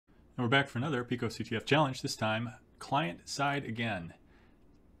And we're back for another PicoCTF challenge, this time client side again.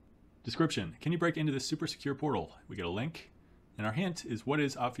 Description: can you break into this super secure portal? We get a link, and our hint is what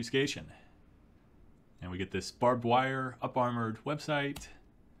is obfuscation? And we get this barbed wire, up-armored website.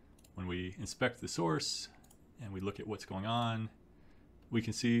 When we inspect the source and we look at what's going on, we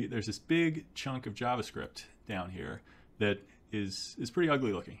can see there's this big chunk of JavaScript down here that is pretty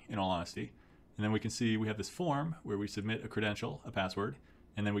ugly looking, in all honesty. And then we can see we have this form where we submit a credential, a password,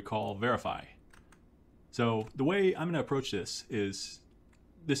 and then we call verify. So the way I'm going to approach this is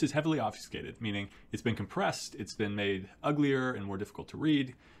heavily obfuscated, meaning it's been compressed, it's been made uglier and more difficult to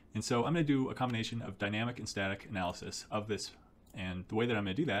read. And so I'm going to do a combination of dynamic and static analysis of this. And the way that I'm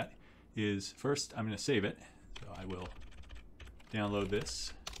going to do that is first I'm going to save it. So I will download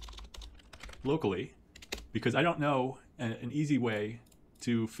this locally because I don't know an easy way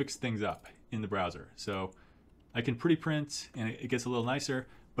to fix things up in the browser. So I can pretty print and it gets a little nicer,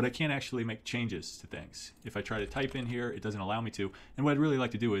 but I can't actually make changes to things. If I try to type in here, it doesn't allow me to. And what I'd really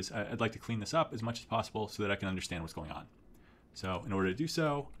like to do is I'd like to clean this up as much as possible so that I can understand what's going on. So in order to do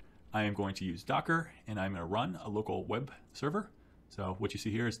so, I am going to use Docker and I'm going to run a local web server. So what you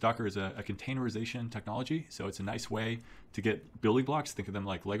see here is Docker is a containerization technology. So it's a nice way to get building blocks. Think of them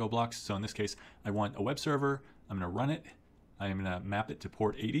like Lego blocks. So in this case, I want a web server. I'm going to run it. I'm going to map it to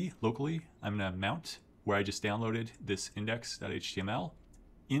port 80 locally. I'm going to mount where I just downloaded this index.html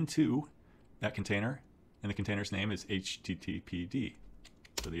into that container, and the container's name is HTTPD,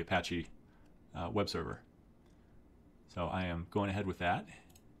 so the Apache web server. So I am going ahead with that,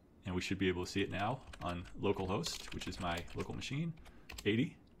 and we should be able to see it now on localhost, which is my local machine,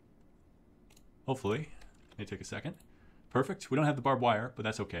 80. Hopefully, it may take a second. Perfect. We don't have the barbed wire, but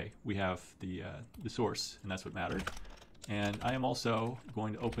that's okay. We have the source, and that's what mattered. And I am also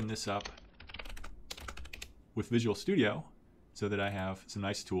going to open this up with Visual Studio so that I have some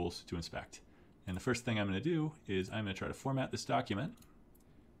nice tools to inspect. And the first thing I'm going to do is I'm going to try to format this document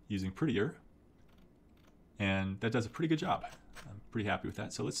using Prettier. And that does a pretty good job. I'm pretty happy with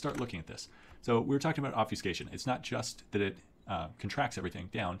that. So let's start looking at this. So we were talking about obfuscation. It's not just that it contracts everything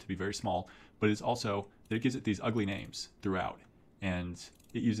down to be very small, but it's also that it gives it these ugly names throughout. And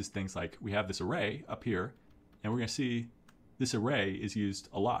it uses things like, we have this array up here, and we're going to see this array is used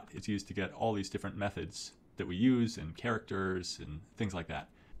a lot. It's used to get all these different methods that we use and characters and things like that.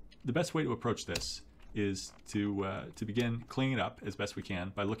 The best way to approach this is to begin cleaning it up as best we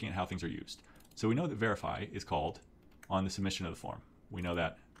can by looking at how things are used. So we know that verify is called on the submission of the form. We know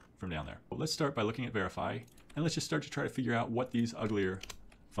that from down there. But let's start by looking at verify, and let's just start to try to figure out what these uglier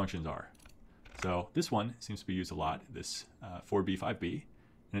functions are. So this one seems to be used a lot, this 4b, 5b,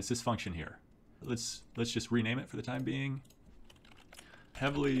 and it's this function here. Let's just rename it for the time being.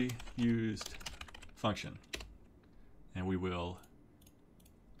 Heavily used function. And we will,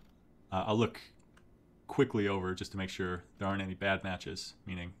 I'll look quickly over just to make sure there aren't any bad matches,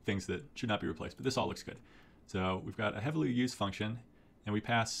 meaning things that should not be replaced, but this all looks good. So we've got a heavily used function, and we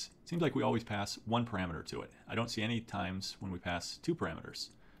pass, it seems like we always pass one parameter to it. I don't see any times when we pass two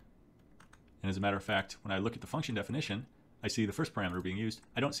parameters. And as a matter of fact, when I look at the function definition, I see the first parameter being used.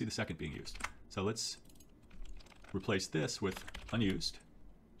 I don't see the second being used. So let's replace this with unused,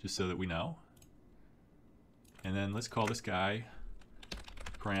 just so that we know. And then let's call this guy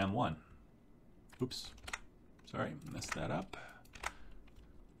param1. Oops, sorry, messed that up.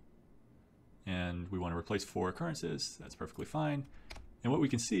 And we want to replace 4 occurrences. That's perfectly fine. And what we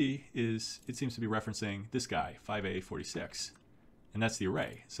can see is it seems to be referencing this guy, 5A46, and that's the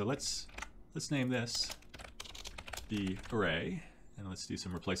array. So let's name this the array, and let's do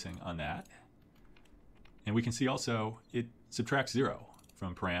some replacing on that. And we can see also it subtracts 0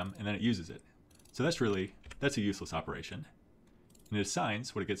 from param, and then it uses it. So that's a useless operation. And it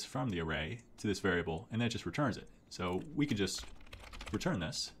assigns what it gets from the array to this variable, and then it just returns it. So we could just return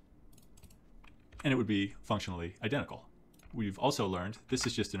this, and it would be functionally identical. We've also learned this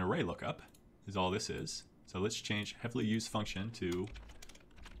is just an array lookup, is all this is. So let's change heavily used function to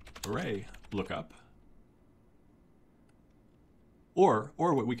array lookup. Or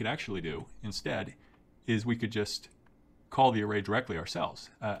what we could actually do instead is we could just call the array directly ourselves.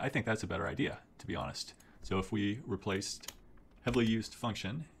 I think that's a better idea, to be honest. So if we replaced heavily used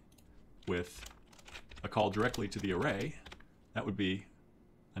function with a call directly to the array, that would be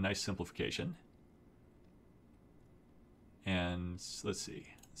a nice simplification. And let's see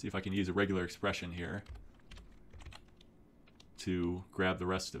if I can use a regular expression here to grab the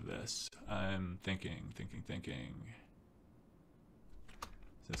rest of this. I'm thinking.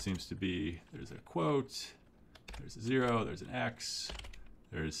 So it seems to be, there's a quote, there's a 0, there's an X,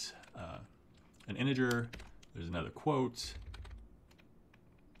 there's an integer, there's another quote,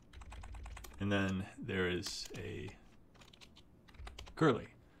 And then there is a curly.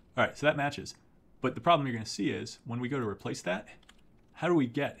 All right, so that matches. But the problem you're going to see is when we go to replace that, how do we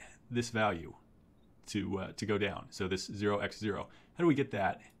get this value to go down? So this 0x0, how do we get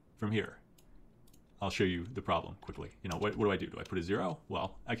that from here? I'll show you the problem quickly. You know, what do? Do I put a 0?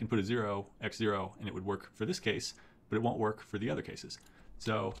 Well, I can put a 0x0 and it would work for this case, but it won't work for the other cases.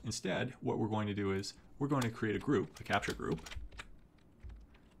 So instead, what we're going to do is we're going to create a group, a capture group,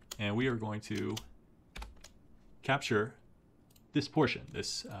 and we are going to capture this portion,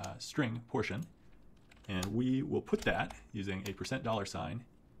 this string portion, and we will put that using a $$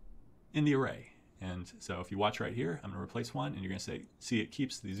 in the array. And so if you watch right here, I'm going to replace one, and you're going to see it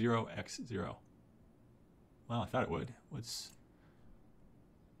keeps the 0x0. Well, I thought it would.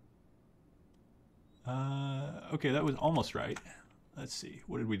 Okay, that was almost right. Let's see.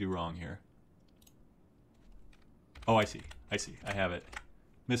 What did we do wrong here? Oh, I see. I have it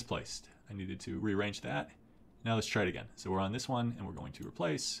misplaced. I needed to rearrange that. Now let's try it again. So we're on this one, and we're going to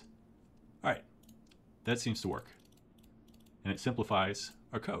replace. All right. That seems to work. And it simplifies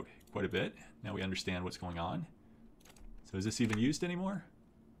our code quite a bit. Now we understand what's going on. So is this even used anymore?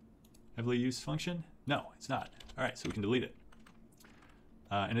 Heavily used function? No, it's not. All right, so we can delete it.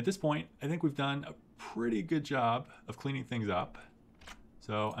 And at this point, I think we've done a pretty good job of cleaning things up.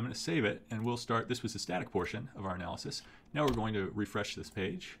 So I'm going to save it, and we'll start. This was the static portion of our analysis. Now we're going to refresh this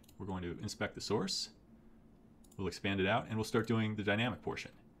page. We're going to inspect the source. We'll expand it out, and we'll start doing the dynamic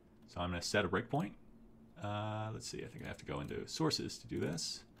portion. So I'm going to set a breakpoint. Let's see, I think I have to go into sources to do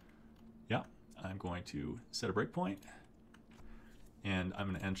this. Yeah, I'm going to set a breakpoint, and I'm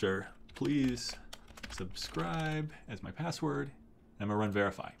going to enter please subscribe as my password, and I'm going to run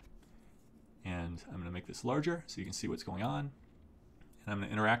verify. And I'm going to make this larger so you can see what's going on, and I'm going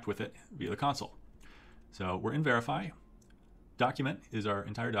to interact with it via the console. So we're in verify. Document is our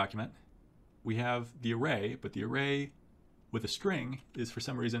entire document. We have the array, but the array with a string is for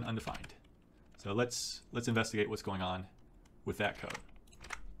some reason undefined. So let's investigate what's going on with that code.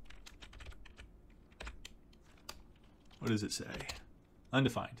 What does it say?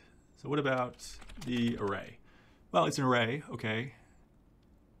 Undefined. So what about the array? Well, it's an array, okay.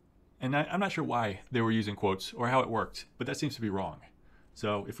 And I'm not sure why they were using quotes or how it worked, but that seems to be wrong.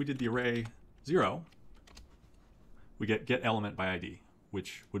 So if we did the array 0, we get element by ID,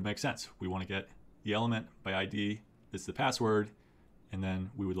 which would make sense. We want to get the element by ID, that's the password, and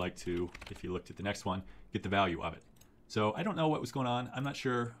then we would like to, if you looked at the next one, get the value of it. So I don't know what was going on. I'm not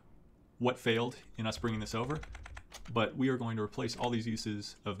sure what failed in us bringing this over, but we are going to replace all these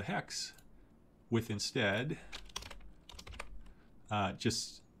uses of the hex with instead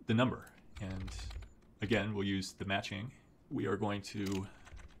just the number. And again, we'll use the matching. We are going to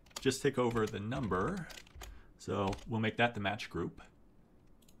just take over the number. So we'll make that the match group.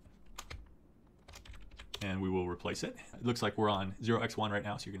 And we will replace it. It looks like we're on 0x1 right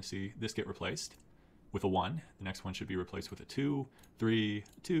now, so you're going to see this get replaced with a 1. The next one should be replaced with a 2, 3,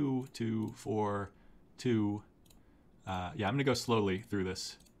 2, 2, 4, 2. Yeah, I'm going to go slowly through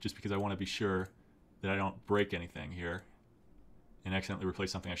this just because I want to be sure that I don't break anything here and accidentally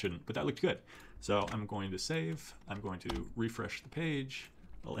replace something I shouldn't. But that looked good. So I'm going to save. I'm going to refresh the page.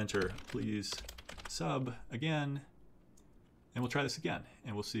 I'll enter please sub again. And we'll try this again.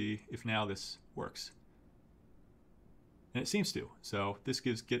 And we'll see if now this works. And it seems to. So this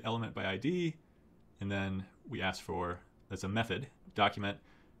gives get element by ID, and then we ask for, that's a method, document,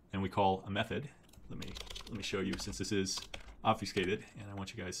 and we call a method. Let me show you, since this is obfuscated, and I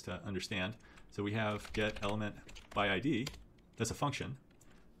want you guys to understand. So we have get element by ID. That's a function.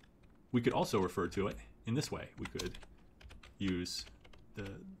 We could also refer to it in this way. We could use the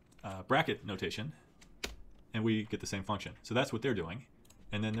bracket notation, and we get the same function. So that's what they're doing,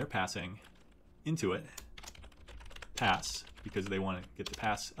 and then they're passing into it pass, because they want to get the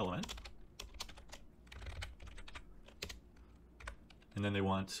pass element. And then they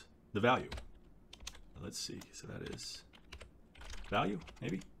want the value. Let's see, so that is value,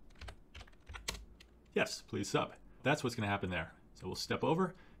 maybe? Yes, please sub. That's what's going to happen there. So we'll step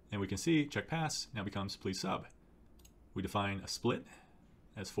over, and we can see check pass now becomes please sub. We define a split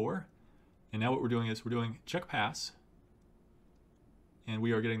as 4. And now what we're doing is we're doing check pass, and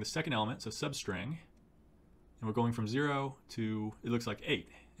we are getting the second element, so substring. And we're going from 0 to, it looks like 8.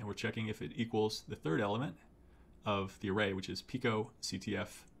 And we're checking if it equals the third element of the array, which is PicoCTF,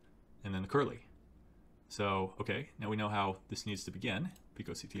 and then the curly. So, okay, now we know how this needs to begin.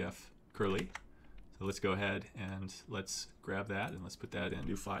 PicoCTF curly. So let's go ahead and let's grab that and let's put that in a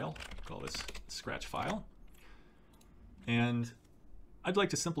new file. Call this scratch file. And I'd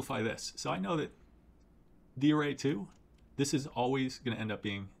like to simplify this. So I know that the array 2, this is always going to end up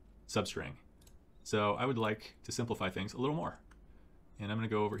being substring. So I would like to simplify things a little more. And I'm going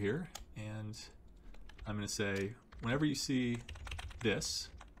to go over here and I'm going to say, whenever you see this,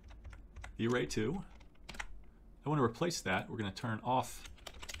 the array 2, I want to replace that. We're going to turn off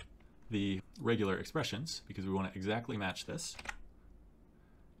the regular expressions because we want to exactly match this.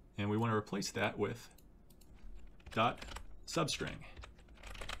 And we want to replace that with dot substring.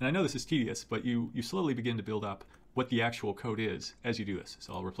 And I know this is tedious, but you slowly begin to build up what the actual code is as you do this.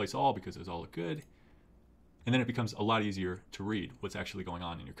 So I'll replace all because those all look good. And then it becomes a lot easier to read what's actually going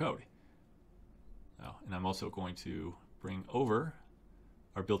on in your code. And I'm also going to bring over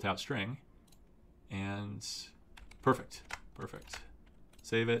our built-out string, and perfect.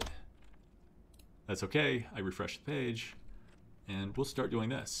 Save it. That's okay. I refresh the page, and we'll start doing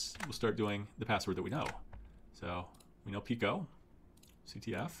this. We'll start doing the password that we know. So we know PicoCTF,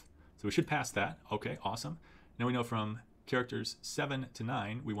 so we should pass that. Okay, awesome. Now we know from characters 7 to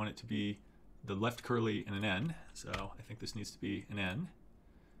 9, we want it to be the left curly and an N. So I think this needs to be an N.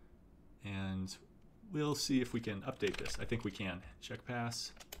 And we'll see if we can update this. I think we can. Check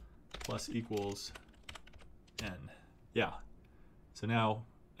pass plus equals N. Yeah. So now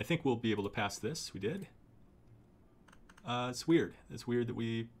I think we'll be able to pass this. We did. It's weird. It's weird that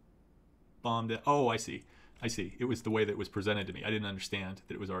we bombed it. Oh, I see. It was the way that it was presented to me. I didn't understand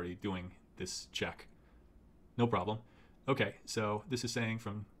that it was already doing this check. No problem. Okay, so this is saying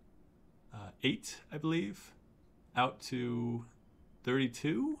from 8, I believe, out to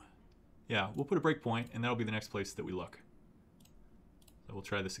 32. Yeah, we'll put a breakpoint, and that'll be the next place that we look. So we'll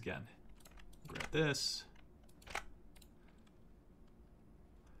try this again. Grab this.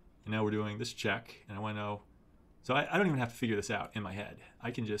 And now we're doing this check, and I want to know. So I don't even have to figure this out in my head.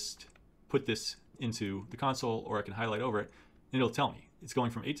 I can just put this into the console, or I can highlight over it, and it'll tell me. It's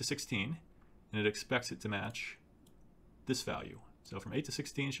going from 8 to 16, and it expects it to match this value. So from 8 to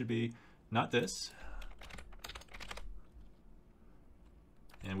 16 should be not this.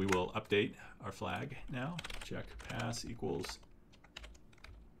 And we will update our flag now. Check pass equals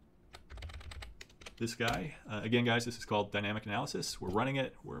this guy. Again, guys, this is called dynamic analysis. We're running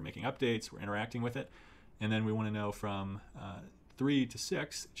it, we're making updates, we're interacting with it. And then we want to know from 3 to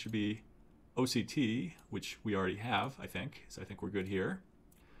 6, it should be OCT, which we already have, I think. So I think we're good here.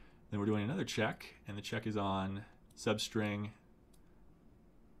 Then we're doing another check, and the check is on substring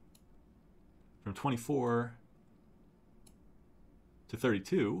from 24 to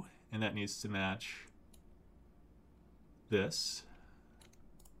 32, and that needs to match this.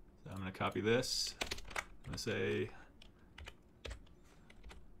 So I'm going to copy this. I'm going to say,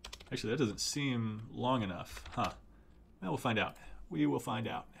 actually, that doesn't seem long enough, huh? Well, we'll find out. We will find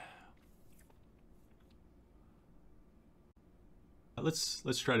out.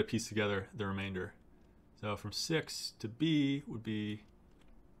 Let's try to piece together the remainder. So from 6 to B would be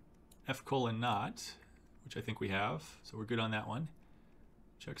F colon not, which I think we have. So we're good on that one.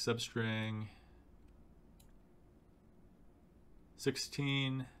 Check substring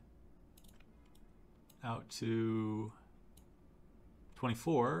 16 out to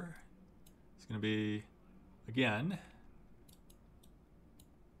 24. It's going to be, again,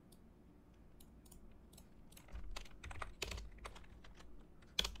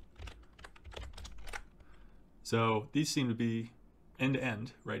 so these seem to be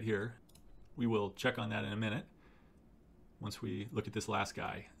end-to-end right here. We will check on that in a minute once we look at this last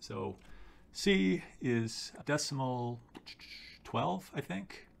guy. So C is decimal 12, I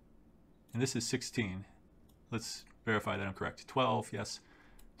think, and this is 16. Let's verify that I'm correct. 12, yes,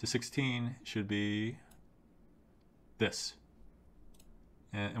 to 16 should be this.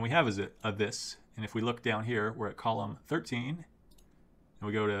 And we have a this, and if we look down here, we're at column 13, and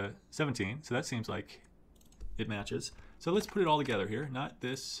we go to 17, so that seems like it matches. So let's put it all together here, not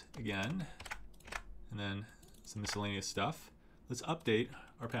this again, and then some miscellaneous stuff. Let's update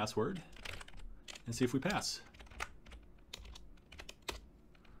our password and see if we pass.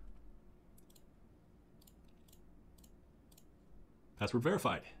 Password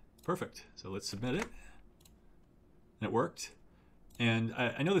verified. Perfect. So let's submit it. And it worked. And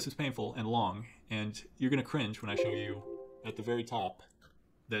I know this is painful and long, and you're going to cringe when I show you at the very top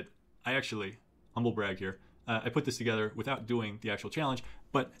that I actually, humble brag here, I put this together without doing the actual challenge,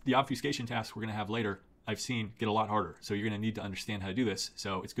 but the obfuscation tasks we're going to have later, I've seen get a lot harder. So you're going to need to understand how to do this.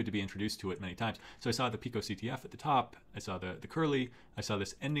 So it's good to be introduced to it many times. So I saw the PicoCTF at the top. I saw the curly. I saw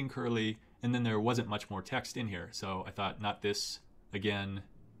this ending curly. And then there wasn't much more text in here. So I thought not this again,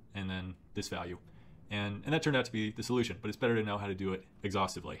 and then this value. And that turned out to be the solution. But it's better to know how to do it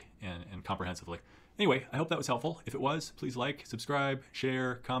exhaustively and comprehensively. Anyway, I hope that was helpful. If it was, please like, subscribe,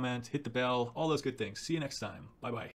 share, comment, hit the bell, all those good things. See you next time. Bye-bye.